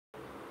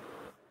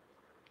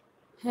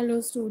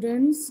Hello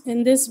students,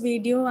 in this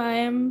video I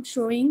am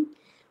showing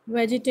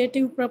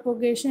vegetative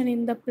propagation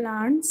in the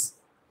plants.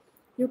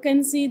 You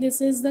can see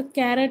this is the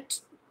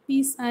carrot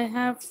piece I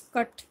have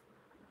cut,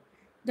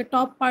 the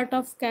top part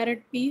of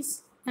carrot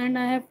piece, and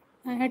I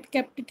had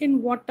kept it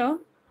in water,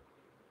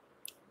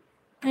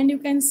 and you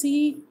can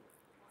see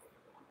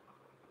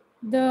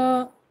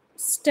the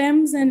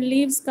stems and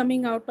leaves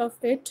coming out of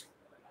it.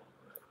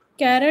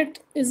 Carrot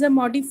is a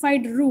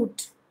modified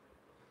root,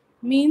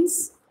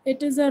 means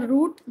it is a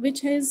root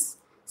which is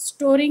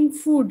storing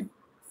food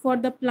for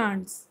the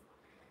plants.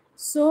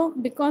 So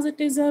because it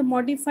is a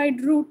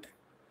modified root,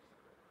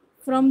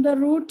 from the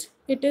root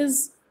it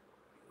is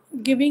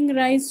giving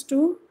rise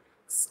to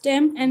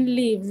stem and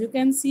leaves. You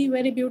can see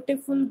very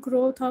beautiful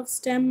growth of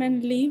stem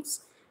and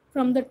leaves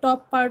from the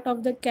top part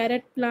of the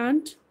carrot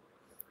plant.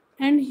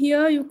 And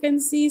here you can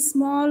see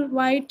small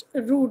white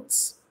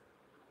roots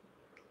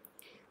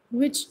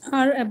which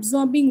are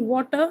absorbing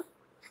water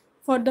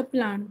for the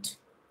plant.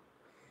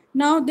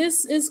 Now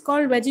this is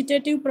called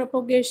vegetative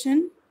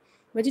propagation.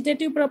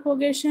 Vegetative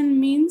propagation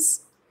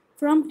means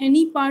from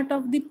any part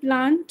of the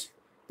plant,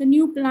 the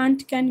new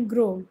plant can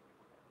grow.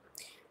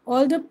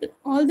 All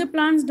the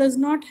plants does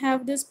not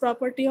have this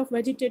property of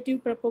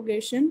vegetative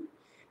propagation.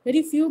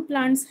 Very few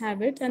plants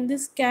have it, and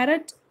this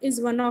carrot is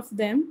one of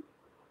them.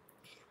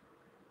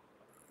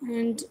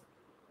 And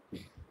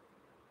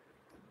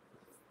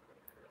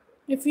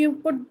if you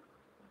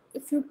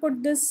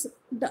put this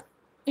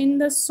in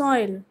the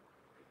soil,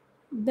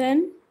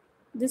 then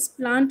this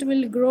plant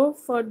will grow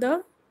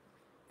further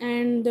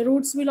and the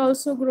roots will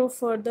also grow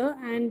further,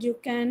 and you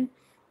can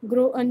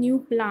grow a new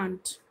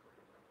plant.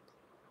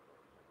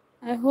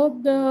 I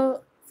hope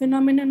the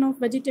phenomenon of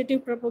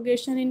vegetative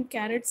propagation in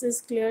carrots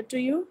is clear to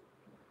you.